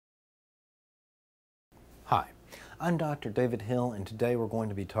I'm Dr. David Hill, and today we're going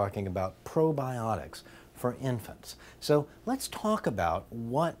to be talking about probiotics for infants. So let's talk about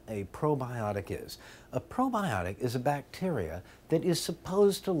what a probiotic is. A probiotic is a bacteria that is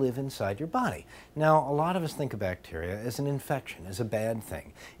supposed to live inside your body. Now, a lot of us think of bacteria as an infection, as a bad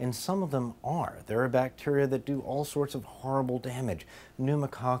thing, and some of them are. There are bacteria that do all sorts of horrible damage.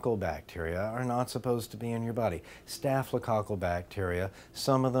 Pneumococcal bacteria are not supposed to be in your body. Staphylococcal bacteria,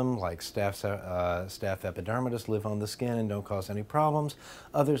 some of them, like Staph epidermidis, live on the skin and don't cause any problems.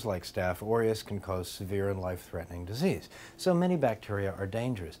 Others, like Staph aureus, can cause severe and life-threatening disease. So many bacteria are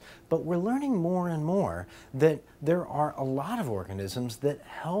dangerous. But we're learning more and more that there are a lot of organisms that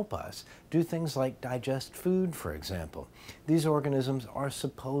help us do things like digest food, for example. These organisms are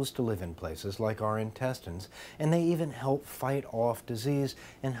supposed to live in places like our intestines, and they even help fight off disease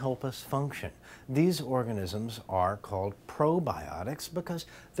and help us function. These organisms are called probiotics because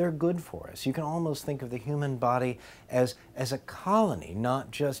they're good for us. You can almost think of the human body as a colony,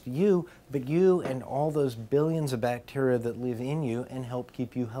 not just you, but you and all those billions of bacteria that live in you and help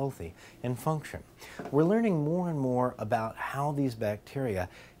keep you healthy and function. We're learning more and more about how these bacteria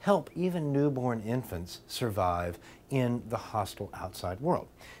help even newborn infants survive in the hostile outside world.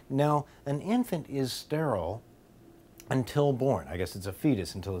 Now, an infant is sterile until born. I guess it's a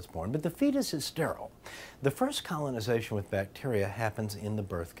fetus until it's born, but the fetus is sterile. The first colonization with bacteria happens in the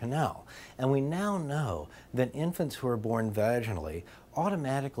birth canal, and we now know that infants who are born vaginally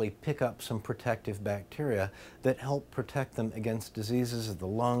automatically pick up some protective bacteria that help protect them against diseases of the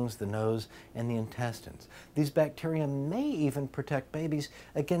lungs, the nose, and the intestines. These bacteria may even protect babies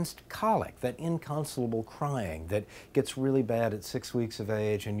against colic, that inconsolable crying that gets really bad at 6 weeks of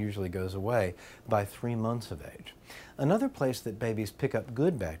age and usually goes away by 3 months of age. Another place that babies pick up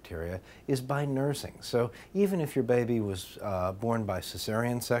good bacteria is by nursing. So even if your baby was born by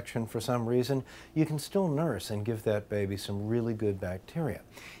cesarean section for some reason, you can still nurse and give that baby some really good bacteria.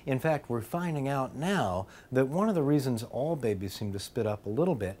 In fact, we're finding out now that one of the reasons all babies seem to spit up a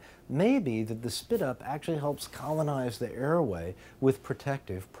little bit may be that the spit up actually helps colonize the airway with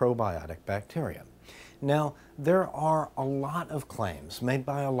protective probiotic bacteria. Now, there are a lot of claims made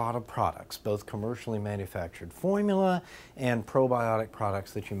by a lot of products, both commercially manufactured formula and probiotic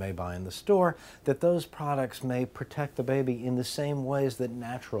products that you may buy in the store, that those products may protect the baby in the same ways that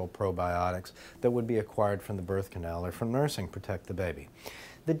natural probiotics that would be acquired from the birth canal or from nursing protect the baby.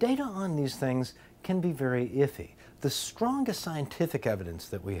 The data on these things can be very iffy. The strongest scientific evidence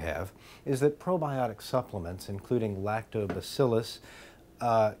that we have is that probiotic supplements, including lactobacillus,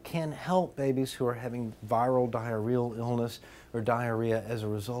 can help babies who are having viral diarrheal illness or diarrhea as a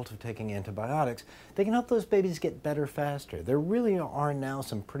result of taking antibiotics. They can help those babies get better faster. There really are now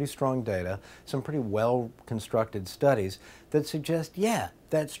some pretty strong data, some pretty well-constructed studies that suggest, yeah,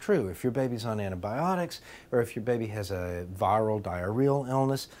 that's true. If your baby's on antibiotics or if your baby has a viral diarrheal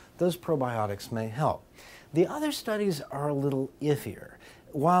illness, those probiotics may help. The other studies are a little iffier.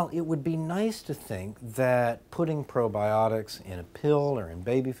 While it would be nice to think that putting probiotics in a pill or in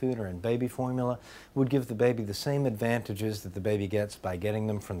baby food or in baby formula would give the baby the same advantages that the baby gets by getting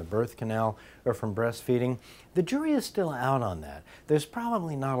them from the birth canal or from breastfeeding, the jury is still out on that. There's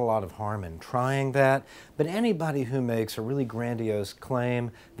probably not a lot of harm in trying that, but anybody who makes a really grandiose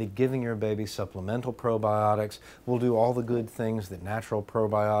claim that giving your baby supplemental probiotics will do all the good things that natural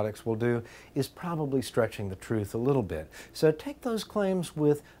probiotics will do is probably stretching the truth a little bit. So take those claims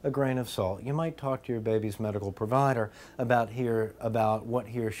with a grain of salt. You might talk to your baby's medical provider about what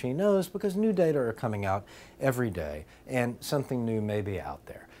he or she knows, because new data are coming out every day and something new may be out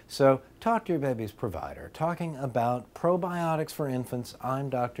there. So talk to your baby's provider. Talking about probiotics for infants, I'm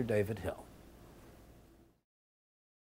Dr. David Hill.